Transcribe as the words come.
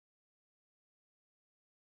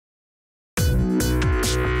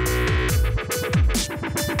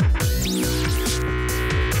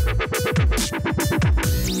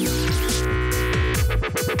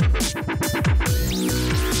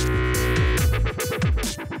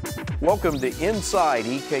Welcome to Inside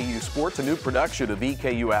EKU Sports, a new production of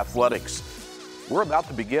EKU Athletics. We're about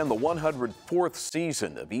to begin the 104th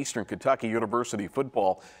season of Eastern Kentucky University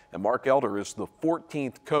football, and Mark Elder is the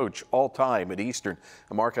 14th coach all-time at Eastern.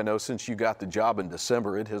 And Mark, I know since you got the job in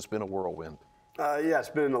December, it has been a whirlwind. Yeah, it's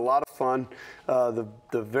been a lot of fun. The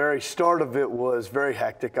very start of it was very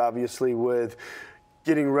hectic, obviously, with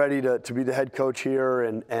getting ready to be the head coach here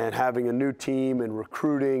and having a new team and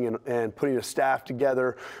recruiting and putting a staff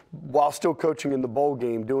together while still coaching in the bowl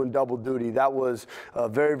game, doing double duty. That was a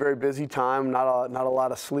very, very busy time, not a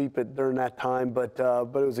lot of sleep during that time, but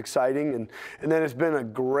it was exciting. And then it's been a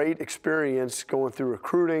great experience going through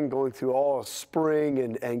recruiting, going through all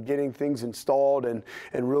spring and getting things installed and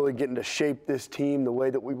really getting to shape this team the way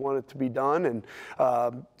that we want it to be done.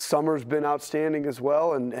 And summer's been outstanding as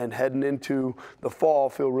well, and heading into the fall,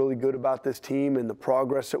 feel really good about this team and the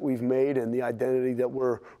progress that we've made and the identity that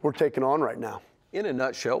we're taking on right now. In a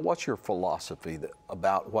nutshell, what's your philosophy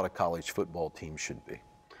about what a college football team should be?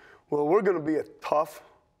 Well, we're going to be a tough,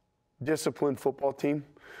 disciplined football team.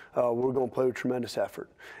 We're going to play with tremendous effort.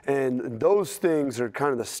 And those things are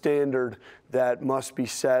kind of the standard that must be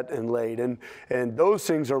set and laid. And those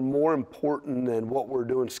things are more important than what we're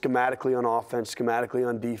doing schematically on offense, schematically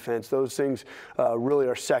on defense. Those things really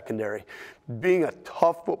are secondary. Being a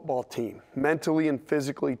tough football team, mentally and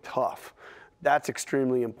physically tough, that's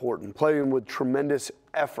extremely important. Playing with tremendous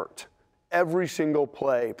effort. Every single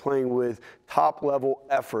play, playing with top-level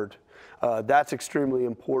effort. That's extremely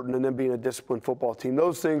important, and then being a disciplined football team.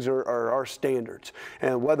 Those things are our standards.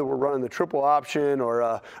 And whether we're running the triple option or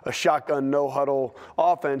a shotgun no-huddle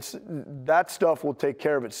offense, that stuff will take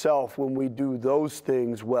care of itself when we do those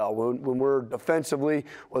things well. When we're defensively,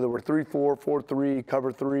 whether we're 3-4, 4-3,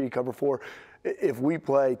 cover 3, cover 4, if we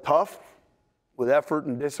play tough, with effort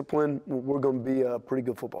and discipline, we're going to be a pretty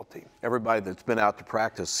good football team. Everybody that's been out to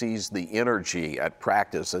practice sees the energy at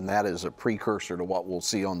practice, and that is a precursor to what we'll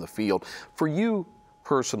see on the field. For you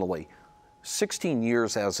personally, 16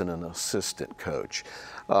 years as an assistant coach,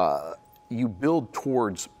 you build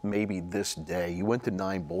towards maybe this day. You went to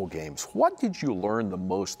 9 bowl games. What did you learn the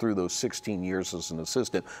most through those 16 years as an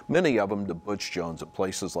assistant, many of them to Butch Jones at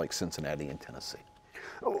places like Cincinnati and Tennessee?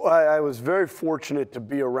 I was very fortunate to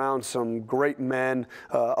be around some great men,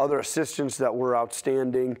 other assistants that were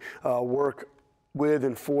outstanding, work with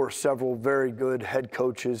and for several very good head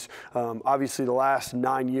coaches. Obviously, the last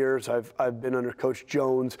 9 years I've been under Coach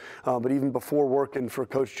Jones, but even before working for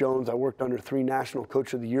Coach Jones, I worked under 3 National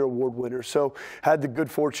Coach of the Year award winners. So had the good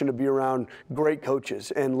fortune to be around great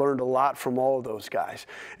coaches and learned a lot from all of those guys.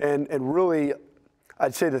 And really,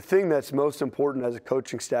 I'd say the thing that's most important as a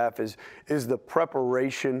coaching staff is the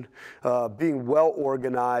preparation, being well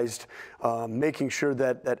organized, making sure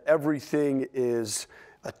that everything is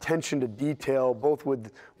attention to detail, both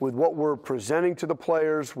with what we're presenting to the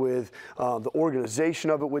players, with the organization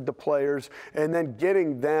of it with the players, and then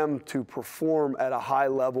getting them to perform at a high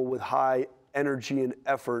level with high energy and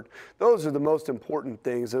effort. Those are the most important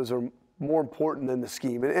things. Those are more important than the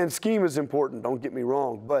scheme. And scheme is important, don't get me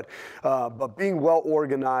wrong, but being well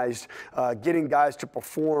organized, getting guys to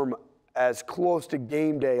perform as close to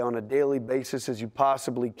game day on a daily basis as you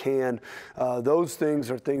possibly can, those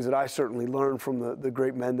things are things that I certainly learned from the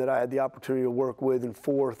great men that I had the opportunity to work with and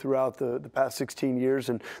for throughout the past 16 years,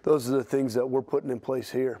 and those are the things that we're putting in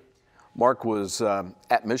place here. Mark was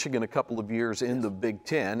at Michigan a couple of years in the Big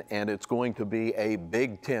Ten, and it's going to be a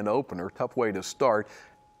Big Ten opener, tough way to start,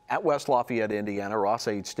 at West Lafayette, Indiana,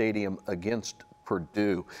 Ross-Ade Stadium against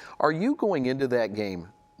Purdue. Are you going into that game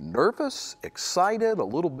nervous, excited, a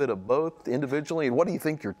little bit of both individually? And what do you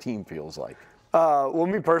think your team feels like? Well,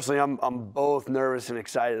 me personally, I'm both nervous and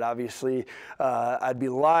excited. Obviously, I'd be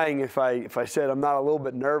lying if I said I'm not a little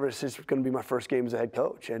bit nervous. It's going to be my first game as a head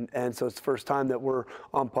coach, and so it's the first time that we're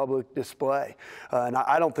on public display. And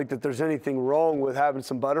I don't think that there's anything wrong with having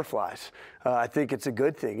some butterflies. I think it's a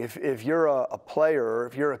good thing. If you're a player or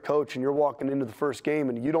if you're a coach and you're walking into the first game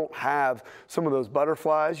and you don't have some of those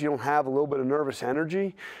butterflies, you don't have a little bit of nervous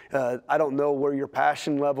energy, I don't know where your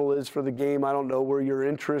passion level is for the game. I don't know where your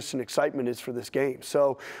interest and excitement is for this game.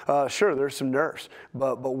 So sure, there's some nerves,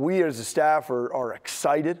 but we as a staff are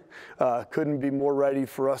excited. Couldn't be more ready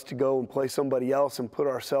for us to go and play somebody else and put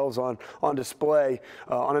ourselves on display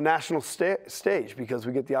on a national stage, because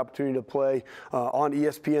we get the opportunity to play on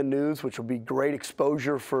ESPN News, which will be great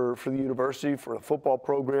exposure for the university, for the football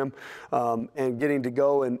program, and getting to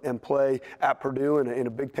go and play at Purdue in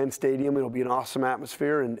a Big Ten stadium. It'll be an awesome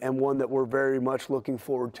atmosphere and one that we're very much looking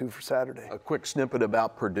forward to for Saturday. A quick snippet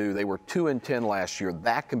about Purdue. They were 2-10 10 last year.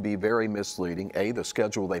 That can be very misleading. A, the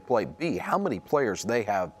schedule they played. B, how many players they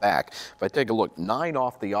have back. If I take a look, 9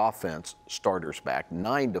 off the offense, starters back,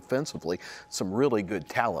 9 defensively, some really good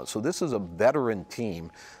talent. So this is a veteran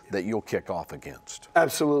team that you'll kick off against.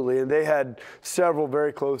 Absolutely, and they had several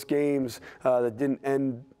very close games that didn't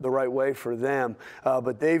end the right way for them,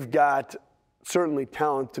 but they've got certainly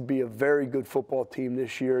talent to be a very good football team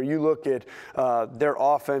this year. You look at their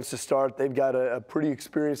offense to start, they've got a pretty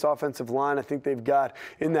experienced offensive line. I think they've got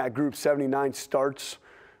in that group 79 starts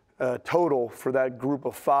total for that group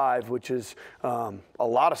of 5, which is a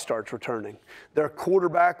lot of starts returning. Their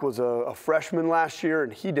quarterback was a freshman last year,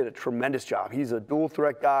 and he did a tremendous job. He's a dual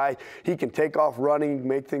threat guy. He can take off running,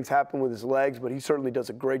 make things happen with his legs, but he certainly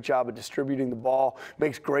does a great job of distributing the ball,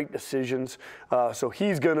 makes great decisions. So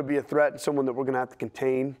he's going to be a threat and someone that we're going to have to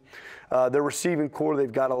contain. Their receiving core,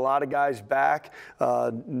 they've got a lot of guys back.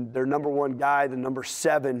 Their number 1 guy, the number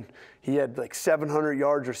 7, he had like 700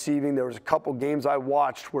 yards receiving. There was a couple games I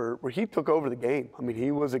watched where he took over the game. I mean, he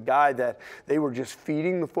was a guy that they were just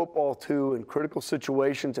feeding the football to in critical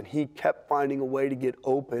situations, and he kept finding a way to get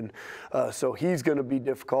open. So he's going to be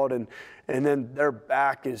difficult. And then their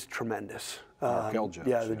back is tremendous. Jones,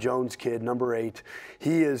 the Jones kid, number 8.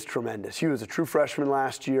 He is tremendous. He was a true freshman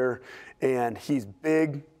last year, and he's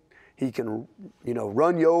big. He can,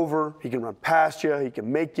 run you over. He can run past you. He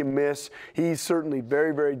can make you miss. He's certainly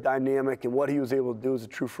very, very dynamic in what he was able to do as a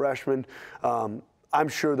true freshman. I'm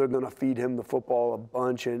sure they're going to feed him the football a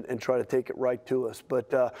bunch and try to take it right to us. But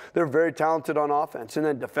they're very talented on offense. And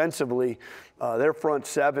then defensively, their front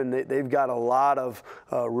 7, they've got a lot of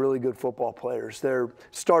really good football players. Their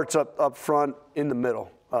starts up front in the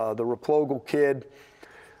middle. The Replogle kid,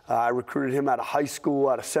 I recruited him out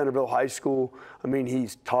of Centerville High School. I mean,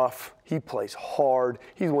 he's tough. He plays hard.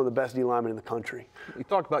 He's one of the best D linemen in the country. You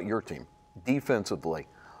talked about your team defensively.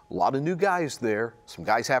 A lot of new guys there. Some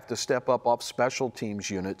guys have to step up off special teams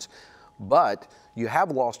units, but you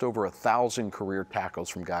have lost over 1,000 career tackles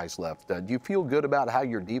from guys left. Do you feel good about how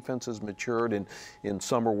your defense has matured in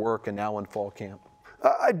summer work and now in fall camp?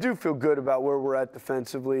 I do feel good about where we're at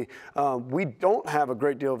defensively. We don't have a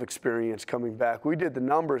great deal of experience coming back. We did the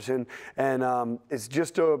numbers, and it's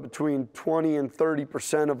just between 20 and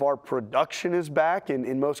 30% of our production is back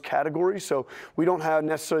in most categories. So we don't have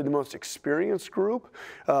necessarily the most experienced group,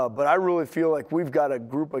 but I really feel like we've got a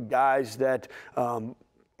group of guys that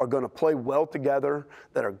are going to play well together,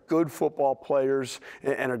 that are good football players,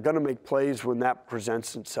 and are going to make plays when that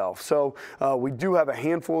presents itself. So we do have a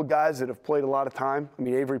handful of guys that have played a lot of time. I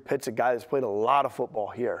mean, Avery Pitt's a guy that's played a lot of football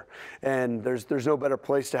here, and there's no better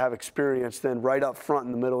place to have experience than right up front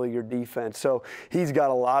in the middle of your defense. So he's got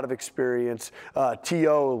a lot of experience.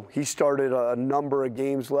 T.O., he started a number of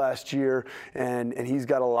games last year, and he's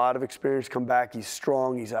got a lot of experience come back. He's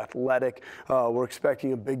strong. He's athletic. We're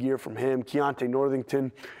expecting a big year from him. Keontae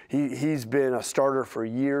Northington, he's been a starter for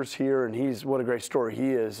years here, and what a great story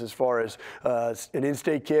he is as far as an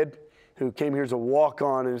in-state kid who came here as a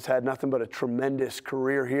walk-on and has had nothing but a tremendous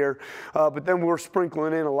career here. But then we're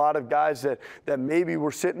sprinkling in a lot of guys that maybe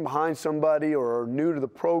were sitting behind somebody or are new to the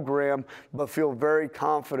program, but feel very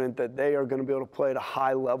confident that they are going to be able to play at a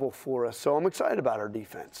high level for us. So I'm excited about our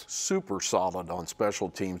defense. Super solid on special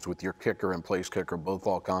teams with your kicker and place kicker, both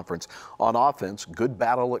all conference. On offense, good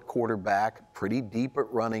battle at quarterback, pretty deep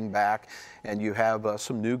at running back, and you have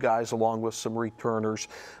some new guys along with some returners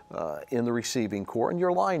in the receiving core, and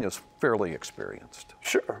your line is fairly experienced.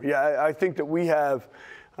 Sure. Yeah, I think that we have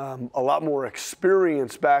a lot more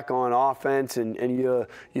experience back on offense, and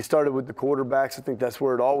you started with the quarterbacks. I think that's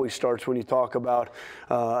where it always starts when you talk about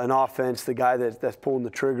an offense, the guy that's pulling the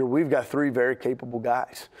trigger. We've got 3 very capable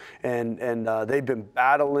guys, and they've been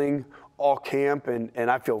battling all camp,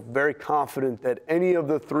 and I feel very confident that any of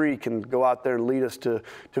the 3 can go out there and lead us to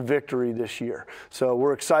victory this year. So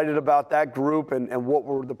we're excited about that group and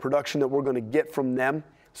the production that we're going to get from them.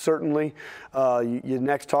 Certainly. You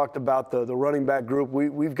next talked about the running back group.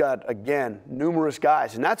 We've got, again, numerous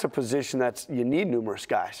guys, and that's a position you need numerous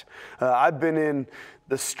guys. I've been in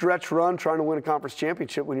the stretch run trying to win a conference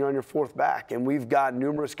championship when you're on your 4th back, and we've got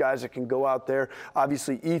numerous guys that can go out there.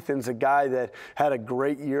 Obviously, Ethan's a guy that had a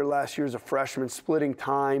great year last year as a freshman, splitting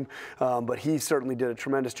time, but he certainly did a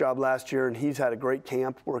tremendous job last year, and he's had a great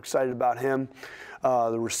camp. We're excited about him.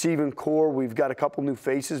 The receiving core, we've got a couple new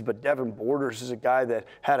faces, but Devin Borders is a guy that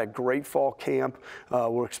had a great fall camp.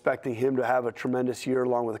 We're expecting him to have a tremendous year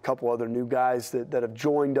along with a couple other new guys that have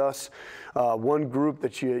joined us. One group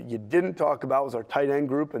that you didn't talk about was our tight end men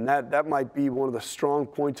group, and that might be one of the strong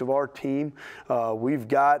points of our team. We've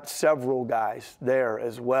got several guys there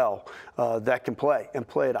as well that can play and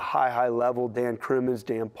play at a high level. Dan Crimmins,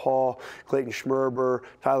 Dan Paul, Clayton Schmerber,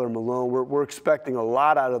 Tyler Malone. We're expecting a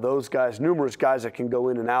lot out of those guys, numerous guys that can go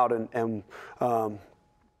in and out and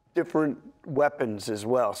different weapons as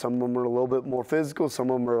well. Some of them are a little bit more physical, some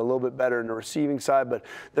of them are a little bit better in the receiving side, but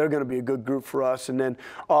they're going to be a good group for us. And then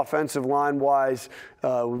offensive line wise,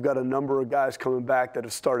 we've got a number of guys coming back that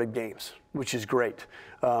have started games, which is great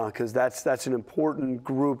because that's an important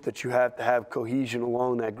group that you have to have cohesion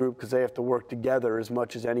along that group because they have to work together as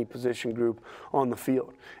much as any position group on the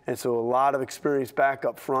field. And so a lot of experience back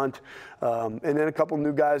up front, and then a couple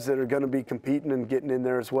new guys that are going to be competing and getting in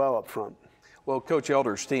there as well up front. Well, Coach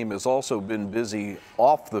Elder's team has also been busy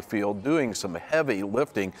off the field doing some heavy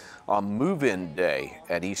lifting on move-in day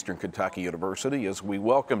at Eastern Kentucky University as we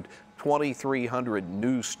welcomed 2,300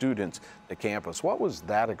 new students to campus. What was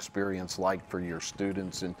that experience like for your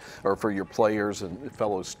students or for your players and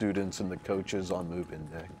fellow students and the coaches on move-in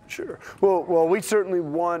day? Sure. Well, we certainly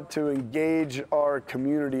want to engage our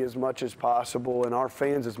community as much as possible and our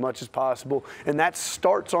fans as much as possible, and that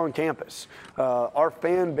starts on campus. Our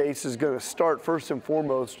fan base is going to start first and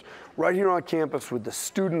foremost right here on campus with the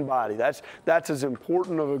student body. That's as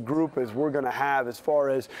important of a group as we're going to have as far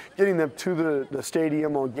as getting them to the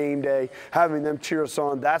stadium on game day, having them cheer us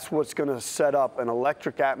on. That's what's going to set up an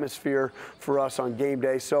electric atmosphere for us on game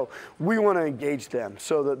day. So we want to engage them.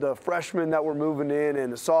 So that the freshmen that were moving in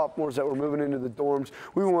and the sophomores that were moving into the dorms,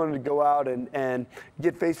 we wanted to go out and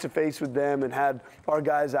get face-to-face with them and had our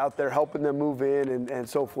guys out there helping them move in and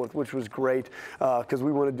so forth, which was great because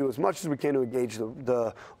we want to do as much as we can to engage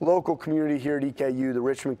the local community here at EKU, the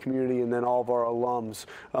Richmond community, and then all of our alums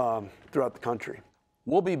throughout the country.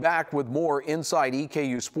 We'll be back with more Inside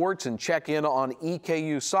EKU Sports and check in on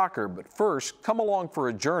EKU soccer. But first, come along for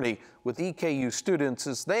a journey with EKU students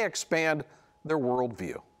as they expand their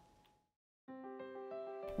worldview.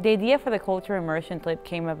 The idea for the cultural immersion trip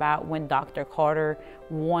came about when Dr. Carter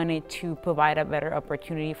wanted to provide a better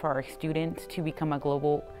opportunity for our students to become a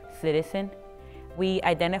global citizen. We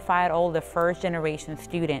identified all the first generation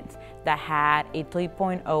students that had a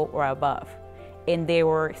 3.0 or above, and they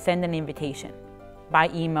were sent an invitation by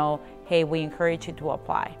email, hey, we encourage you to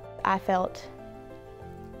apply. I felt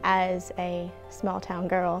as a small town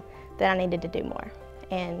girl that I needed to do more.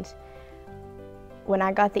 And when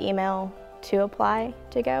I got the email to apply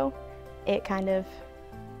to go, it kind of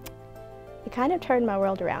turned my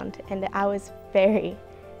world around, and I was very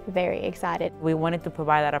excited. We wanted to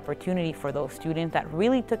provide that opportunity for those students that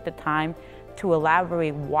really took the time to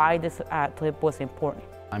elaborate why this trip was important.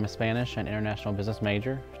 I'm a Spanish and international business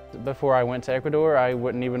major. Before I went to Ecuador, I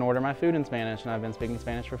wouldn't even order my food in Spanish, and I've been speaking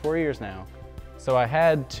Spanish for 4 years now. So I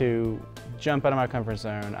had to jump out of my comfort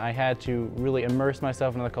zone. I had to really immerse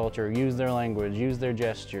myself into the culture, use their language, use their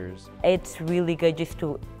gestures. It's really good just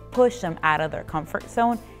to push them out of their comfort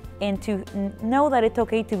zone and to know that it's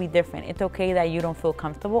okay to be different. It's okay that you don't feel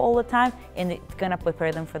comfortable all the time, and it's gonna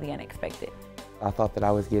prepare them for the unexpected. I thought that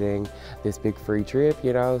I was getting this big free trip,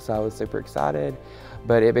 you know, so I was super excited.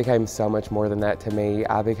 But it became so much more than that to me.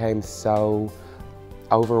 I became so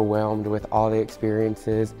overwhelmed with all the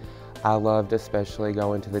experiences. I loved especially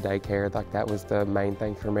going to the daycare. Like, that was the main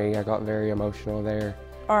thing for me. I got very emotional there.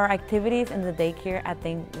 Our activities in the daycare, I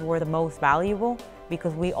think, were the most valuable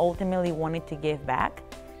because we ultimately wanted to give back.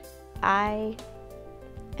 I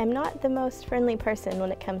am not the most friendly person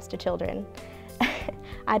when it comes to children.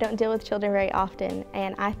 I don't deal with children very often,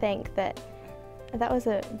 and I think that was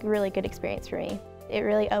a really good experience for me. It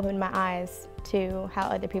really opened my eyes to how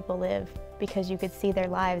other people live because you could see their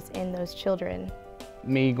lives in those children.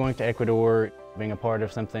 Me going to Ecuador, being a part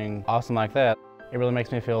of something awesome like that, it really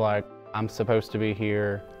makes me feel like I'm supposed to be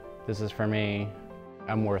here. This is for me.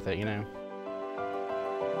 I'm worth it, you know?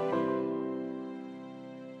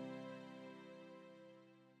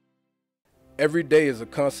 Every day is a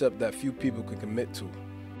concept that few people can commit to.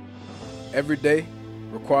 Every day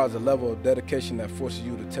requires a level of dedication that forces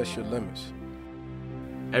you to test your limits.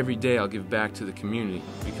 Every day I'll give back to the community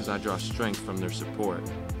because I draw strength from their support.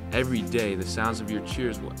 Every day the sounds of your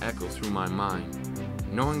cheers will echo through my mind.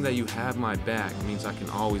 Knowing that you have my back means I can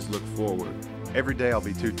always look forward. Every day I'll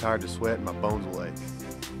be too tired to sweat and my bones will ache.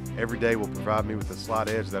 Every day will provide me with the slight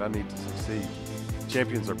edge that I need to succeed.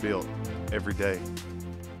 Champions are built every day.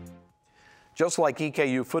 Just like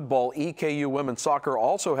EKU football, EKU women's soccer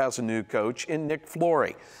also has a new coach in Nick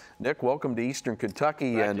Flory. Nick, welcome to Eastern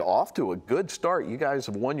Kentucky and off to a good start. You guys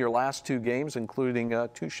have won your last 2 games, including 2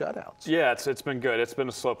 shutouts. Yeah, it's been good. It's been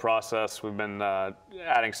a slow process. We've been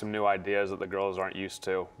adding some new ideas that the girls aren't used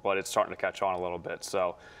to, but it's starting to catch on a little bit.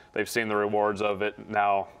 So they've seen the rewards of it.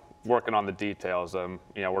 Now working on the details. You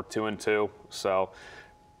know, we're 2-2, so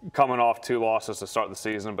coming off 2 losses to start the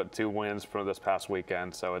season, but 2 wins for this past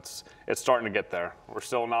weekend. So it's starting to get there. We're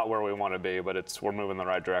still not where we want to be, but we're moving in the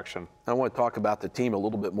right direction. I want to talk about the team a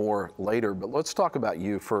little bit more later, but let's talk about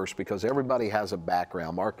you first because everybody has a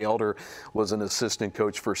background. Mark Elder was an assistant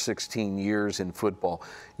coach for 16 years in football.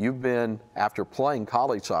 You've been, after playing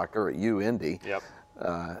college soccer at UIndy, yep.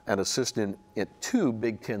 An assistant at 2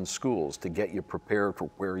 Big Ten schools to get you prepared for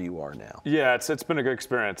where you are now. Yeah, it's been a good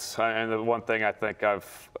experience. And the one thing I think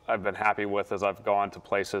I've been happy with is I've gone to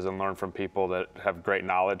places and learned from people that have great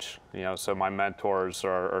knowledge. You know, so my mentors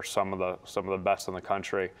are some of the best in the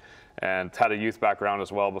country, and had a youth background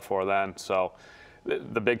as well before then. So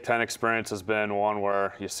the Big Ten experience has been one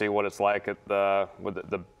where you see what it's like at with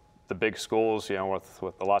the big schools, you know,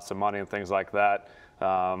 with lots of money and things like that.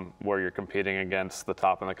 Where you're competing against the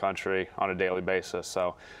top in the country on a daily basis.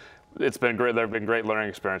 So it's been great. There have been great learning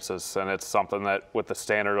experiences, and it's something that with the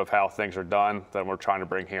standard of how things are done that we're trying to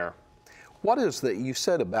bring here. What is that you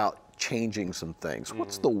said about changing some things?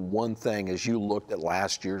 What's the one thing as you looked at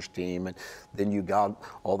last year's team and then you got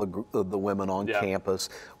all the women on campus,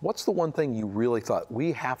 what's the one thing you really thought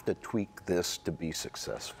we have to tweak this to be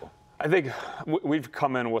successful? I think we've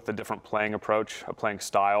come in with a different playing approach, a playing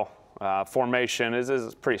style. Formation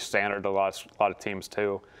is pretty standard to a lot of teams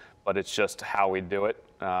too, but it's just how we do it.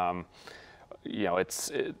 You know,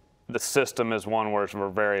 the system is one where we're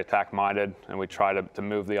very attack-minded, and we try to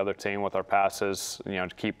move the other team with our passes, you know,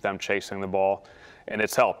 to keep them chasing the ball, and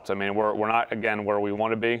it's helped. I mean, we're not, again, where we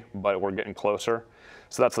want to be, but we're getting closer.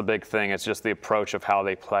 So that's the big thing. It's just the approach of how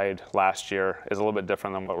they played last year is a little bit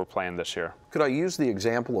different than what we're playing this year. Could I use the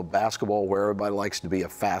example of basketball where everybody likes to be a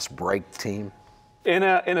fast break team? In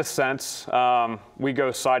a sense, we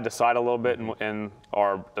go side to side a little bit in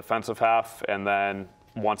our defensive half, and then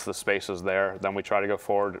once the space is there, then we try to go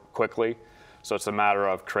forward quickly. So it's a matter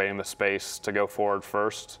of creating the space to go forward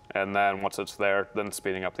first, and then once it's there, then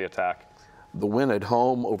speeding up the attack. The win at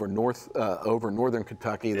home over Northern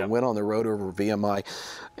Kentucky, the win on the road over VMI.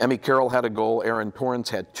 Emmy Carroll had a goal. Aaron Torrance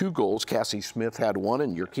had 2 goals. Cassie Smith had 1,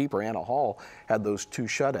 and your keeper, Anna Hall, had those 2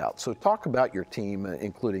 shutouts. So talk about your team,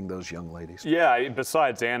 including those young ladies. Yeah,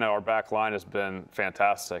 besides Anna, our back line has been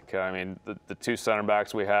fantastic. I mean, the 2 center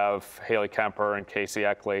backs we have, Haley Kemper and Casey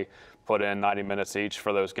Eckley, put in 90 minutes each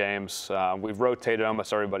for those games. We've rotated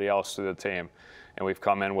almost everybody else through the team, and we've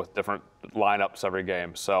come in with different lineups every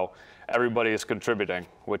game. So everybody is contributing,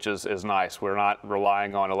 which is nice. We're not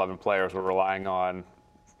relying on 11 players. We're relying on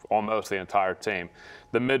almost the entire team.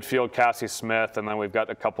 The midfield, Cassie Smith, and then we've got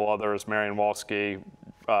a couple others, Marion Walski,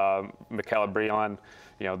 Michaela Breon,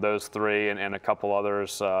 you know, those 3, and a couple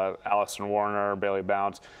others, Allison Warner, Bailey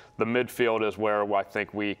Bounds. The midfield is where I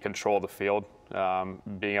think we control the field.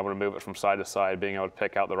 Being able to move it from side to side, being able to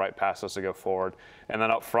pick out the right passes to go forward. And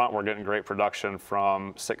then up front, we're getting great production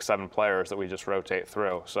from 6-7 players that we just rotate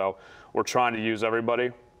through. So we're trying to use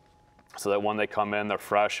everybody so that when they come in, they're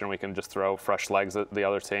fresh and we can just throw fresh legs at the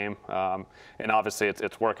other team. And obviously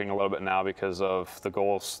it's working a little bit now because of the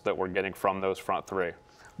goals that we're getting from those front 3.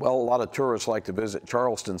 Well, a lot of tourists like to visit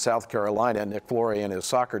Charleston, South Carolina. Nick Flory and his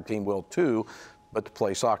soccer team will too, but to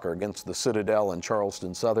play soccer against the Citadel and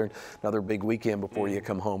Charleston Southern. Another big weekend before you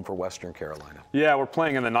come home for Western Carolina. Yeah, we're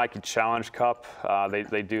playing in the Nike Challenge Cup.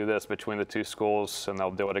 They do this between the 2 schools, and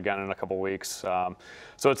they'll do it again in a couple weeks. So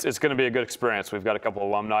it's going to be a good experience. We've got a couple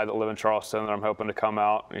alumni that live in Charleston that I'm hoping to come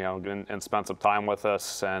out, you know, and spend some time with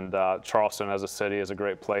us. And Charleston as a city is a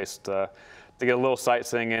great place to get a little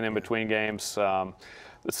sightseeing in between games.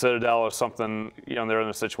 The Citadel is something, you know, they're in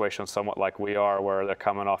a situation somewhat like we are, where they're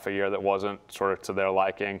coming off a year that wasn't sort of to their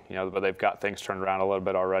liking, you know, but they've got things turned around a little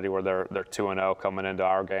bit already where they're 2-0 coming into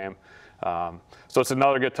our game. So it's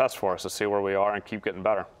another good test for us to see where we are and keep getting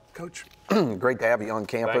better. Coach, great to have you on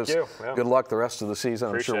campus. Thank you. Yeah. Good luck the rest of the season.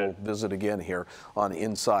 Appreciate I'm sure we'll visit again here on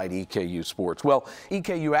Inside EKU Sports. Well,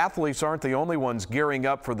 EKU athletes aren't the only ones gearing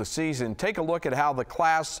up for the season. Take a look at how the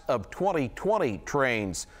class of 2020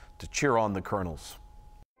 trains to cheer on the Colonels.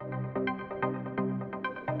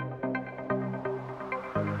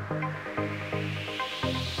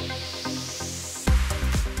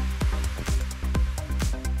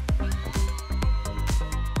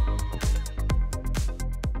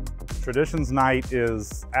 Traditions Night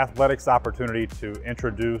is athletics' opportunity to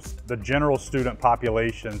introduce the general student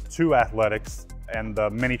population to athletics and the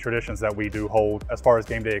many traditions that we do hold as far as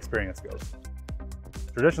game day experience goes.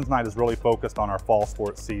 Traditions Night is really focused on our fall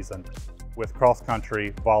sports season with cross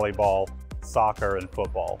country, volleyball, soccer, and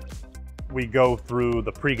football. We go through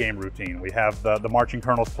the pregame routine. We have the Marching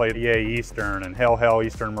Colonels play EA Eastern and Hell Hell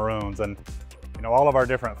Eastern Maroons, and all of our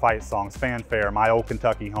different fight songs, Fanfare, My Old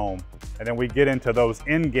Kentucky Home. And then we get into those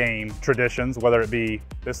in-game traditions, whether it be,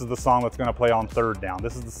 this is the song that's gonna play on third down,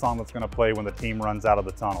 this is the song that's gonna play when the team runs out of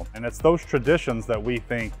the tunnel. And it's those traditions that we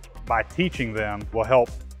think, by teaching them, will help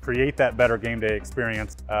create that better game day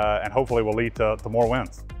experience and hopefully will lead to more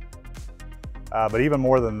wins. But even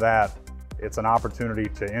more than that, it's an opportunity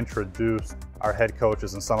to introduce our head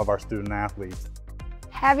coaches and some of our student athletes.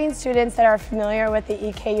 Having students that are familiar with the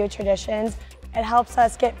EKU traditions, it helps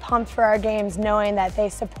us get pumped for our games knowing that they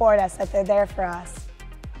support us, that they're there for us.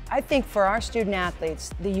 I think for our student athletes,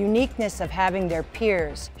 the uniqueness of having their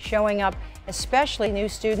peers showing up, especially new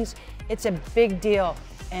students, it's a big deal.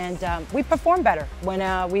 And we perform better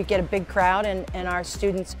when we get a big crowd and our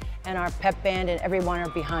students and our pep band and everyone are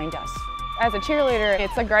behind us. As a cheerleader,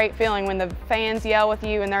 it's a great feeling when the fans yell with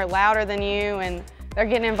you and they're louder than you and they're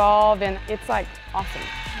getting involved, and it's like awesome.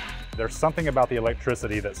 There's something about the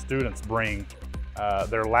electricity that students bring.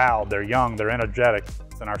 They're loud, they're young, they're energetic,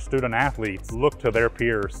 and our student athletes look to their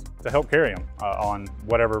peers to help carry them on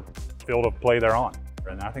whatever field of play they're on.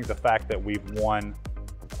 And I think the fact that we've won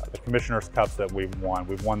the Commissioner's Cups that we've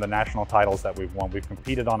won the national titles that we've won, we've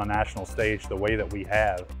competed on a national stage the way that we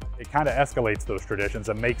have, it kind of escalates those traditions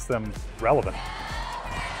and makes them relevant.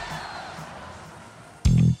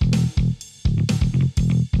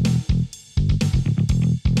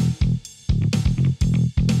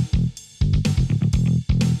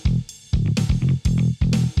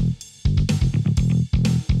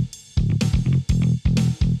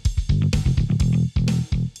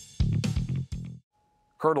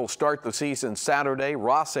 Colonels start the season Saturday,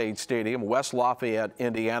 Ross-Ade Stadium, West Lafayette,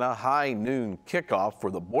 Indiana. High noon kickoff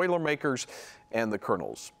for the Boilermakers and the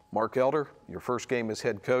Colonels. Mark Elder, your first game as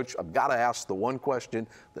head coach. I've got to ask the one question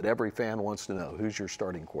that every fan wants to know. Who's your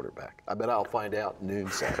starting quarterback? I bet I'll find out noon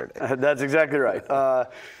Saturday. That's exactly right.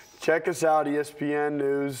 Check us out, ESPN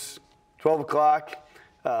News, 12 o'clock.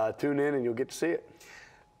 Tune in and you'll get to see it.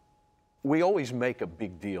 We always make a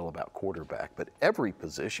big deal about quarterback, but every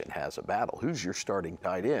position has a battle. Who's your starting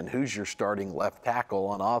tight end? Who's your starting left tackle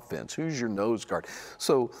on offense? Who's your nose guard?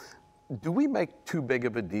 So do we make too big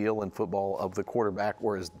of a deal in football of the quarterback,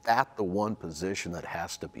 or is that the one position that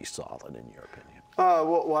has to be solid in your opinion?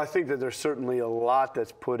 Well, I think that there's certainly a lot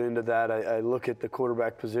that's put into that. I look at the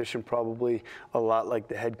quarterback position probably a lot like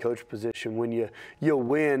the head coach position. When you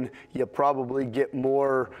win, you probably get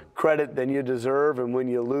more credit than you deserve, and when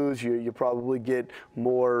you lose, you probably get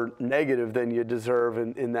more negative than you deserve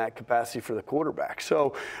in that capacity for the quarterback.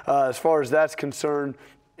 So as far as that's concerned,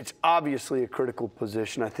 it's obviously a critical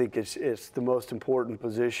position. I think it's the most important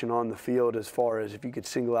position on the field as far as if you could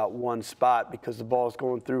single out one spot, because the ball's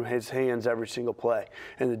going through his hands every single play,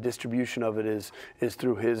 and the distribution of it is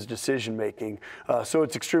through his decision making. So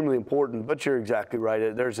it's extremely important, but you're exactly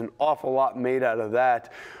right. There's an awful lot made out of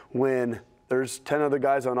that when there's 10 other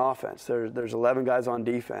guys on offense. There's 11 guys on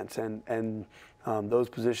defense, and those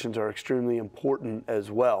positions are extremely important as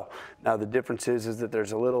well. Now, the difference is that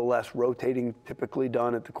there's a little less rotating typically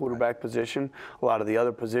done at the quarterback position. A lot of the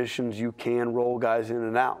other positions, you can roll guys in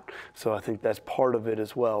and out. So I think that's part of it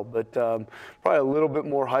as well. But probably a little bit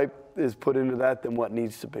more hype is put into that than what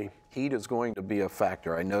needs to be. Heat is going to be a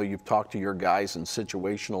factor. I know you've talked to your guys in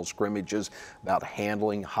situational scrimmages about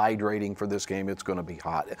handling, hydrating for this game. It's going to be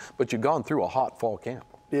hot. But you've gone through a hot fall camp.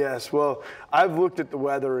 Yes, well, I've looked at the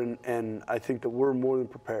weather, and I think that we're more than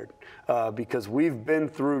prepared because we've been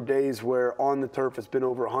through days where on the turf it's been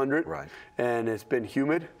over 100, right, and it's been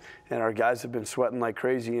humid, and our guys have been sweating like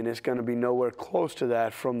crazy, and it's going to be nowhere close to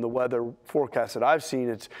that from the weather forecast that I've seen.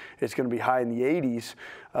 It's going to be high in the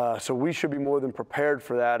 80s, so we should be more than prepared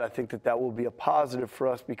for that. I think that will be a positive for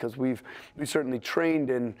us because we certainly trained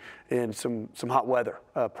in some hot weather,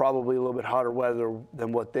 probably a little bit hotter weather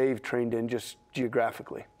than what they've trained in just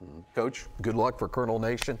geographically. Coach, good luck for Colonel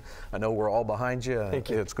Nation. I know we're all behind you. Thank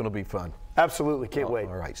you. It's going to be fun. Absolutely, can't wait.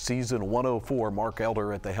 All right, season 104, Mark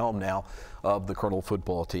Elder at the helm now of the Colonel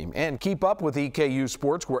football team. And keep up with EKU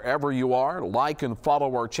Sports wherever you are. Like and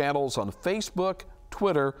follow our channels on Facebook,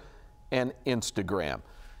 Twitter, and Instagram.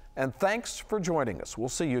 And thanks for joining us. We'll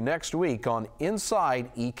see you next week on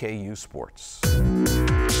Inside EKU Sports.